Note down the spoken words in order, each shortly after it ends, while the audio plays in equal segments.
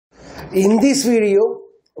In this video,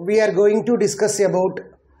 we are going to discuss about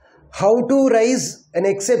how to raise an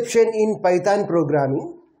exception in Python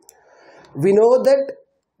programming. We know that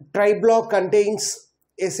try block contains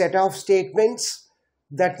a set of statements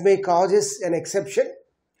that may cause an exception.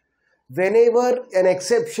 Whenever an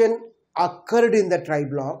exception occurred in the try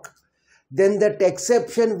block, then that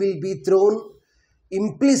exception will be thrown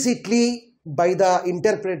implicitly by the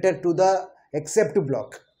interpreter to the except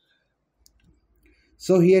block.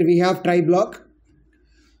 So here we have try block.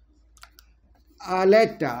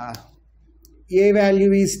 Let A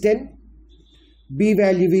value is 10, B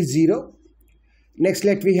value is 0. Next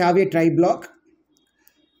let we have a try block.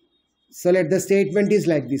 So let the statement is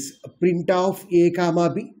like this: print of A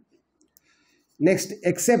comma B. Next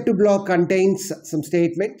except block contains some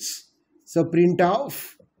statements. So print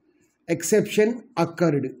of exception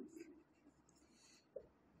occurred.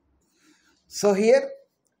 So here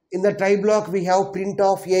in the try block we have print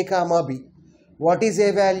of A comma B. What is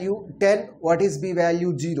A value? 10. What is B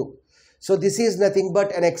value? 0. So this is nothing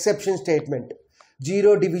but an exception statement.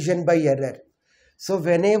 0 division by error. So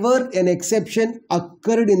whenever an exception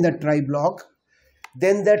occurred in the try block,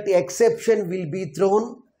 then that exception will be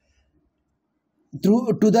thrown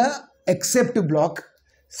through to the except block.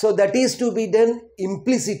 So that is to be done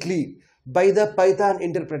implicitly by the Python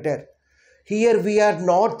interpreter. Here we are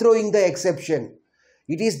not throwing the exception.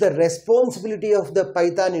 It is the responsibility of the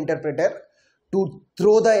Python interpreter to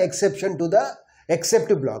throw the exception to the except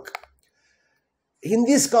block. In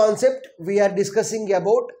this concept, we are discussing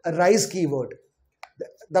about rise keyword.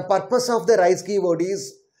 The purpose of the rise keyword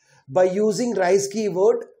is, by using rise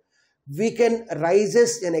keyword, we can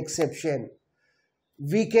raise an exception.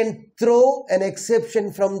 We can throw an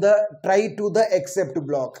exception from the try to the except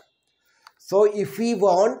block. So if we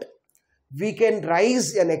want, we can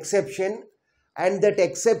raise an exception, and that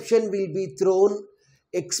exception will be thrown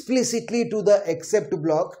explicitly to the except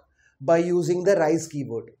block by using the rise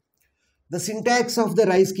keyword. The syntax of the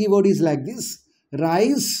rise keyword is like this: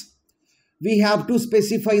 rise, we have to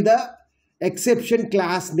specify the exception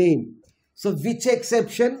class name. So which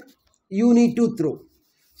exception you need to throw.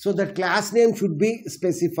 So the class name should be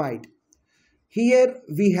specified. Here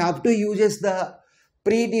we have to use the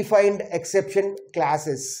predefined exception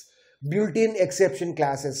classes, built-in exception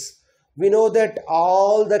classes. We know that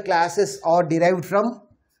all the classes are derived from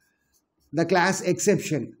the class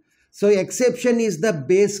exception. So exception is the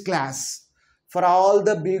base class for all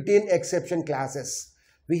the built-in exception classes.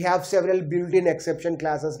 We have several built-in exception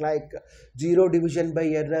classes like 0 division by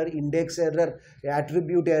error, index error,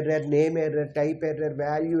 attribute error, name error, type error,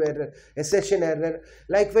 value error, assertion error.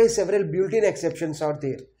 Likewise, several built-in exceptions are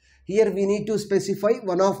there. Here we need to specify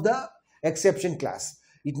one of the exception class.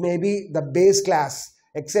 It may be the base class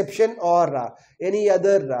exception or any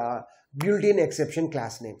other built-in exception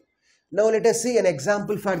class name. Now let us see an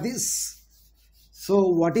example for this. So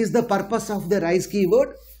what is the purpose of the rise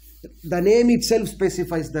keyword? The name itself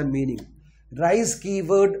specifies the meaning. Rise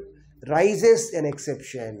keyword rises an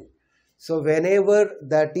exception. So whenever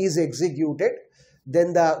that is executed,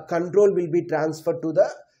 then the control will be transferred to the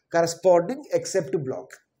corresponding except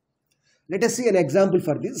block. Let us see an example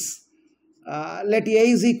for this. Let A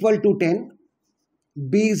is equal to 10,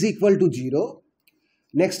 B is equal to 0.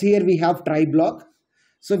 Next here we have try block.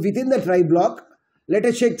 So within the try block, let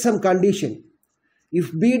us check some condition.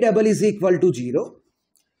 If B double is equal to 0,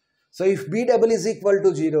 so if B double is equal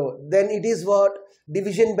to 0, then it is what?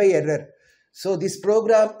 Division by error. So this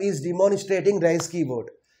program is demonstrating rise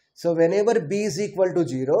keyword. So whenever B is equal to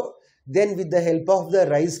 0, then with the help of the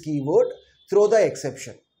rise keyword, throw the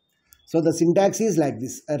exception. So the syntax is like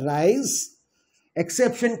this: a rise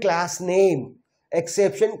exception class name,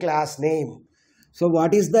 exception class name. So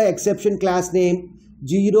what is the exception class name?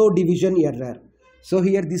 0 division error. So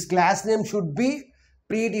here this class name should be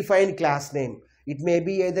predefined class name. It may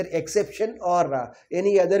be either exception or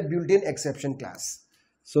any other built-in exception class.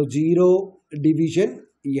 So 0 division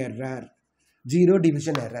error. 0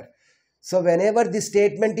 division error. So whenever this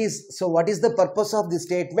statement is, so what is the purpose of this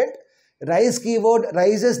statement? Rise keyword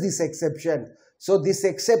rises this exception. So this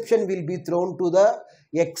exception will be thrown to the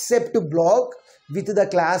except block with the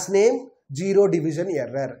class name 0 division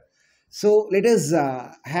error. So let us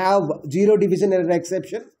have 0 division error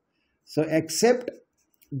exception. So except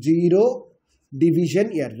 0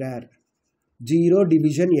 division error. 0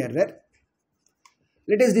 division error.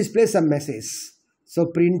 Let us display some message. So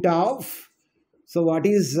print of, so what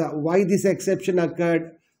is, why this exception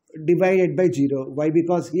occurred? Divided by 0. Why?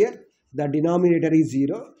 Because here the denominator is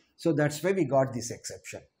 0. So that's why we got this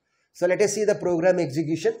exception. So let us see the program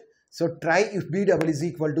execution. So try if B double is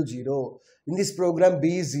equal to 0. In this program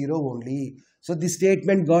B is 0 only. So this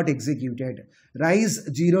statement got executed. Rise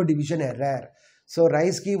zero division error. So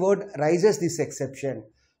rise keyword rises this exception.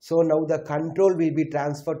 So now the control will be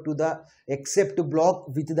transferred to the except block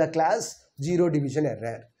with the class zero division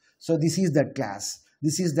error. So this is that class.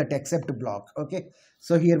 This is that except block. Okay.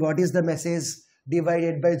 So here what is the message?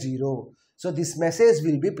 Divided by 0. So this message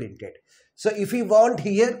will be printed. So if we want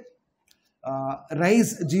here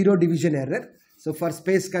rise zero division error. So for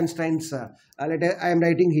space constraints, I am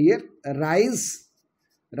writing here rise.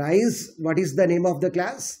 What is the name of the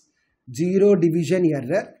class? Zero division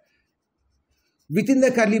error. Within the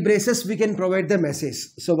curly braces, we can provide the message.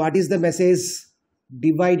 So what is the message?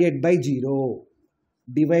 Divided by 0.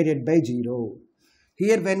 Divided by 0.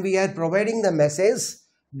 Here when we are providing the message,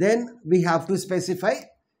 then we have to specify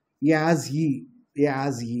as ye.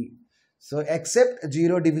 As ye. So except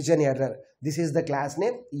zero division error. This is the class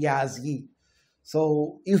name as ye.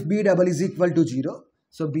 So if b double is equal to 0,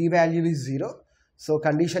 so b value is 0. So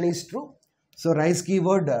condition is true. So rise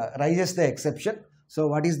keyword rises the exception. So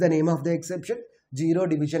what is the name of the exception? Zero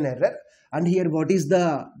division error. And here what is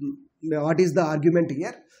the argument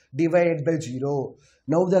here? Divided by 0.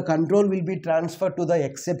 Now the control will be transferred to the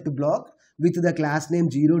except block with the class name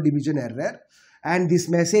zero division error. And this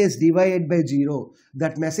message divided by 0,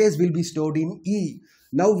 that message will be stored in E.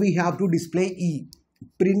 Now we have to display E.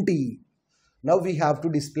 Print E. Now we have to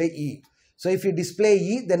display E. So if you display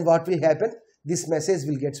E, then what will happen? This message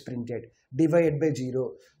will get printed. Divided by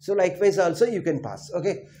 0. So likewise also you can pass.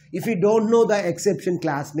 Okay. If you don't know the exception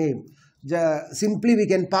class name, simply we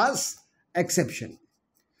can pass exception.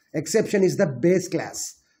 Exception is the base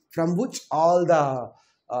class from which all the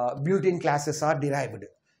built-in classes are derived.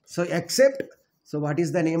 So except, so what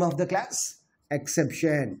is the name of the class?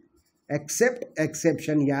 Exception. Except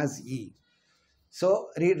exception as E. So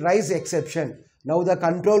rise exception. Now the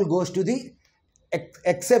control goes to the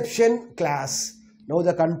exception class. Now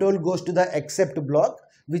the control goes to the except block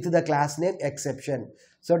with the class name exception.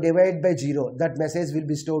 So divide by 0. That message will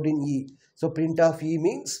be stored in E. So print of E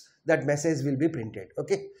means that message will be printed.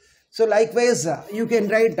 Okay. So likewise you can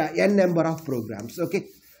write n number of programs. Okay.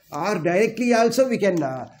 Or directly also we can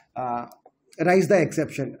rise the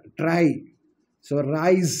exception. Try. So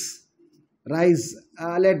rise.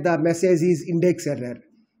 Let the message is index error.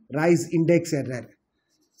 Rise index error.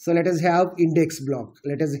 So let us have index block.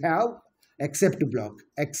 Let us have except block.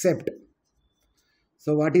 Except.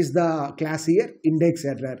 So what is the class here? Index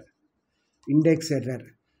error. Index error.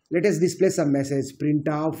 Let us display some message. Print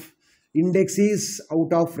of index is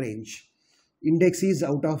out of range. Index is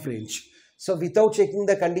out of range. So without checking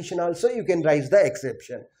the condition also you can rise the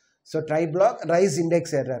exception. So try block, rise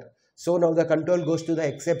index error. So now the control goes to the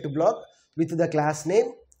except block with the class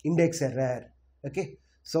name index error. Okay.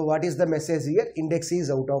 So what is the message here? Index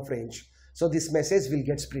is out of range. So this message will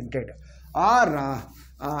get printed. Or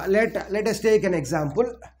let us take an example.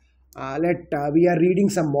 We are reading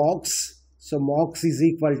some mocks. So mocks is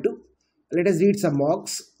equal to, let us read some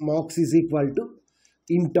mocks. Mocks is equal to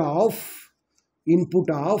int of input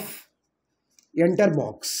of enter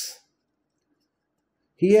mocks.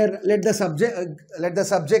 Here let the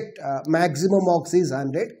subject maximum mocks is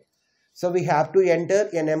 100. So we have to enter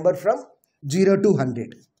a number from 0 to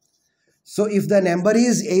 100. So if the number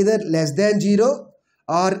is either less than 0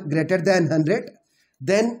 or greater than 100,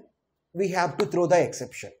 then we have to throw the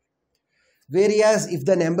exception. Whereas if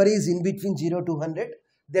the number is in between 0 to 100,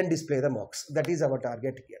 then display the mocks. That is our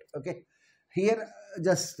target here. Okay. Here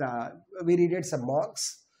just we read some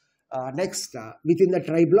mocks. Next within the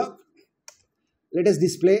try block, let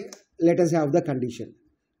us have the condition.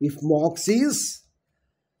 If mocks is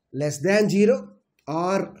less than 0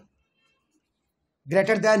 or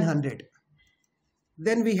greater than 100,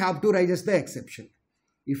 then we have to raise the exception.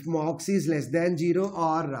 If mocks is less than 0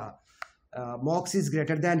 or mocks is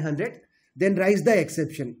greater than 100, then raise the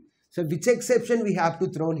exception. So which exception we have to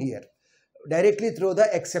throw here? Directly throw the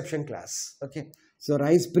exception class. Okay. So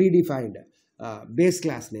rise predefined base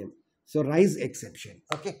class name. So rise exception.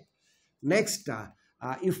 Okay. Next,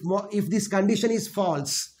 if this condition is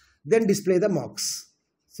false, then display the mocks.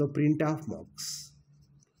 So print of mocks.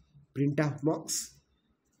 Print of mocks.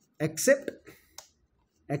 Except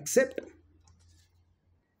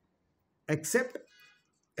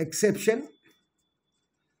exception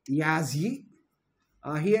as ye.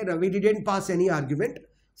 Here we didn't pass any argument,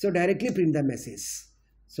 so directly print the message.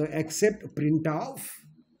 So except print of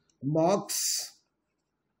mocks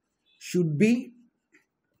should be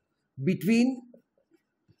between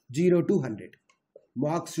 0 to 100.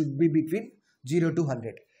 Mocks should be between 0 to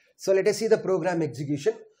 100. So let us see the program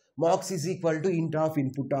execution. Mocks is equal to int of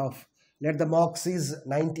input of, let the mocks is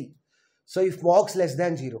 90. So if mocks less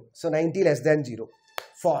than 0, so 90 less than 0,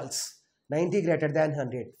 false. 90 greater than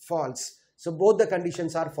 100, false. So both the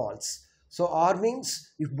conditions are false. So OR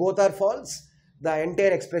means if both are false, the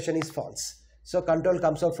entire expression is false. So control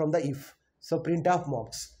comes out from the if. So print of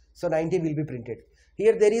mocks. So 90 will be printed.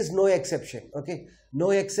 Here there is no exception. Okay,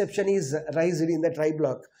 no exception is raised in the try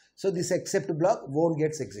block. So this except block won't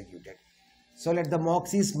get executed. So let the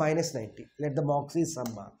mocks is minus 90. Let the mocks is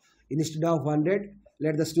some mark. Instead of 100,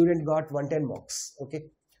 let the student got 110 mocks. Okay.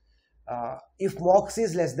 If mocks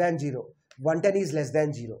is less than 0, 110 is less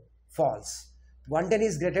than 0, false. 110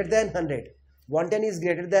 is greater than 100. 110 is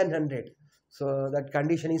greater than 100. So that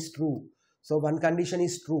condition is true. So one condition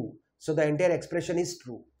is true. So the entire expression is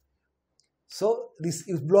true. So this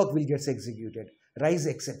if block will get executed. Raise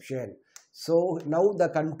exception. So now the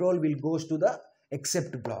control will goes to the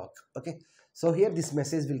except block. Okay. So here this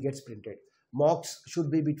message will get printed. Mocks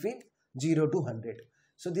should be between 0 to 100.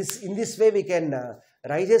 So this in this way we can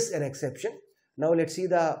raise an exception. Now let's see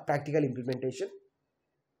the practical implementation.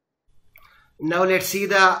 Now let's see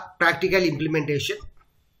the practical implementation.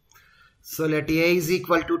 So let A is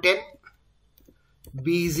equal to 10,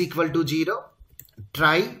 B is equal to 0,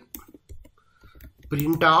 try,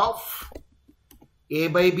 print off A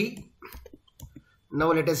by B.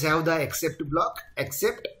 Now let us have the except block,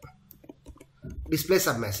 except, display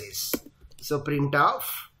some message. So print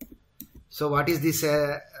off. So what is this?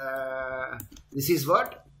 This is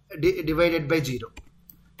what? Divided by 0.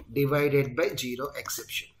 Divided by 0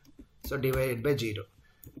 exception. So divided by 0.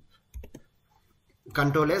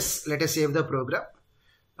 Control S. Let us save the program.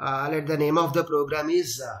 Let the name of the program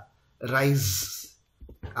is RAI.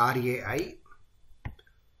 RAI.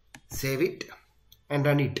 Save it and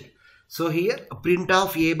run it. So here print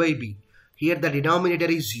of A by B. Here the denominator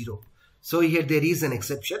is 0. So here there is an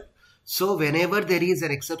exception. So whenever there is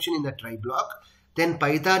an exception in the try block, then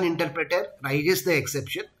Python interpreter raises the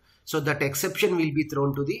exception. So that exception will be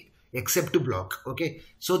thrown to the except block. Okay.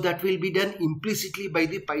 So that will be done implicitly by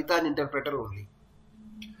the Python interpreter only.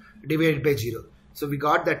 Divided by 0. So we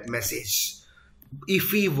got that message.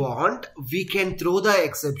 If we want, we can throw the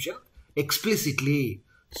exception explicitly.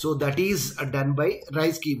 So that is done by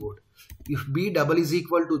raise keyword. If B double is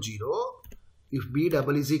equal to 0,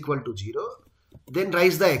 then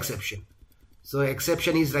raise the exception. So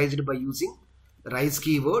exception is raised by using raise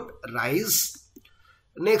keyword, raise.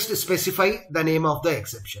 Next, specify the name of the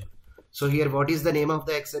exception. So here what is the name of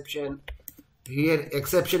the exception? Here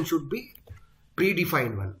exception should be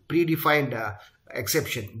predefined one, predefined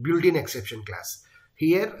exception, built-in exception class.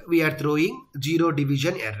 Here we are throwing 0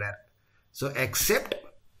 division error. So except.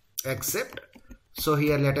 So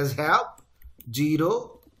here let us have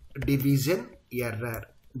 0 division error.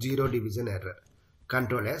 0 division error.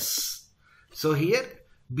 Control S. So here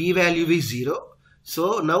B value is 0.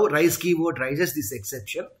 So now raise keyword raises this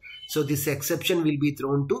exception. So this exception will be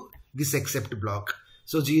thrown to this except block.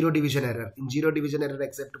 So 0 division error. In 0 division error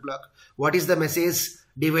except block, what is the message?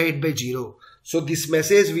 Divide by 0. So this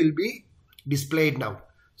message will be displayed now.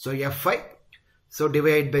 So F5. So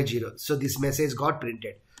divide by 0. So this message got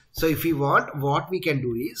printed. So if we want, what we can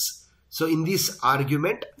do is, so in this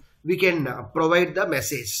argument, we can provide the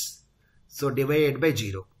message. So divide by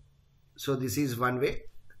 0. So this is one way.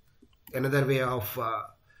 Another way of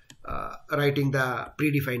writing the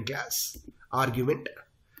predefined class argument.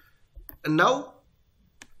 And now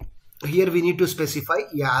here we need to specify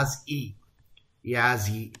as E. As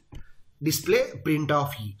E. Display print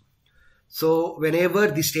of E. So whenever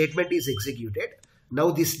the statement is executed,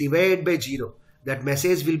 now this divide by 0, that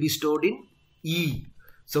message will be stored in E.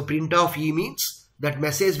 So print of E means that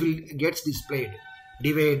message will gets displayed.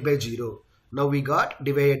 Divide by 0. Now we got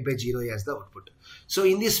divided by 0 as the output. So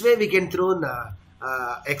in this way we can throw an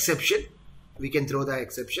exception. We can throw the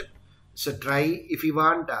exception. So try, if we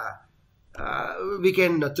want, we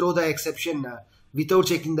can throw the exception without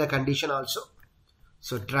checking the condition also.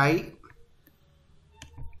 So try,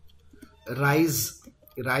 rise,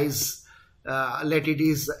 let it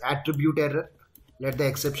is attribute error. Let the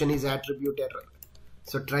exception is attribute error.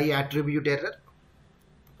 So try attribute error.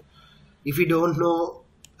 If we don't know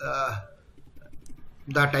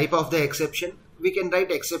the type of the exception, we can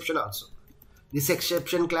write exception also. This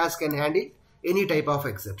exception class can handle any type of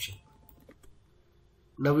exception.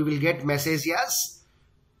 Now we will get message as,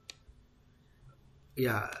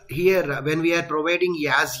 here when we are providing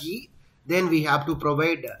as E, then we have to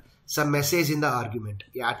provide some message in the argument.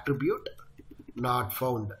 Attribute not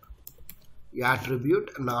found.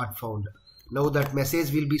 Attribute not found. Now that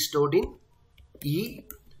message will be stored in E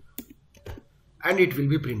and it will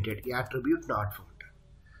be printed. Attribute not found.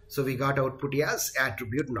 So we got output as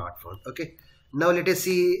attribute not found. Okay. Now let us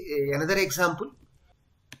see another example.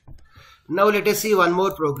 Now let us see one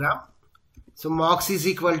more program. So marks is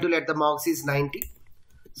equal to, let the marks is 90.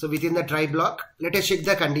 So within the try block, let us check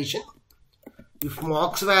the condition. If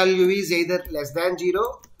marks value is either less than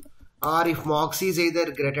 0 or if marks is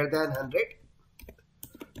either greater than 100,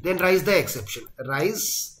 then rise the exception.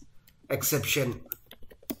 Rise exception.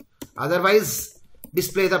 Otherwise,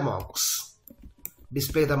 display the marks.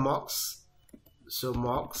 Display the marks. So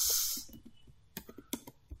marks.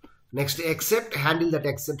 Next, except, handle that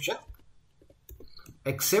exception.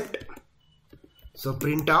 Except. So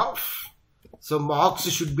print off. So marks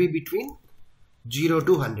should be between 0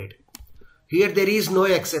 to 100. Here there is no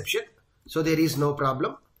exception. So there is no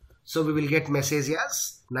problem. So we will get message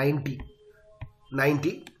as 90.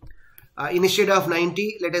 90. Instead of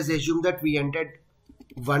 90, let us assume that we entered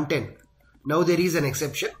 110. Now there is an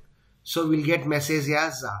exception. So we'll get message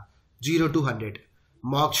as 0 to 100.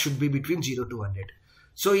 Marks should be between 0 to 100.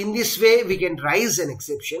 So in this way, we can rise an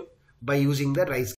exception by using the rise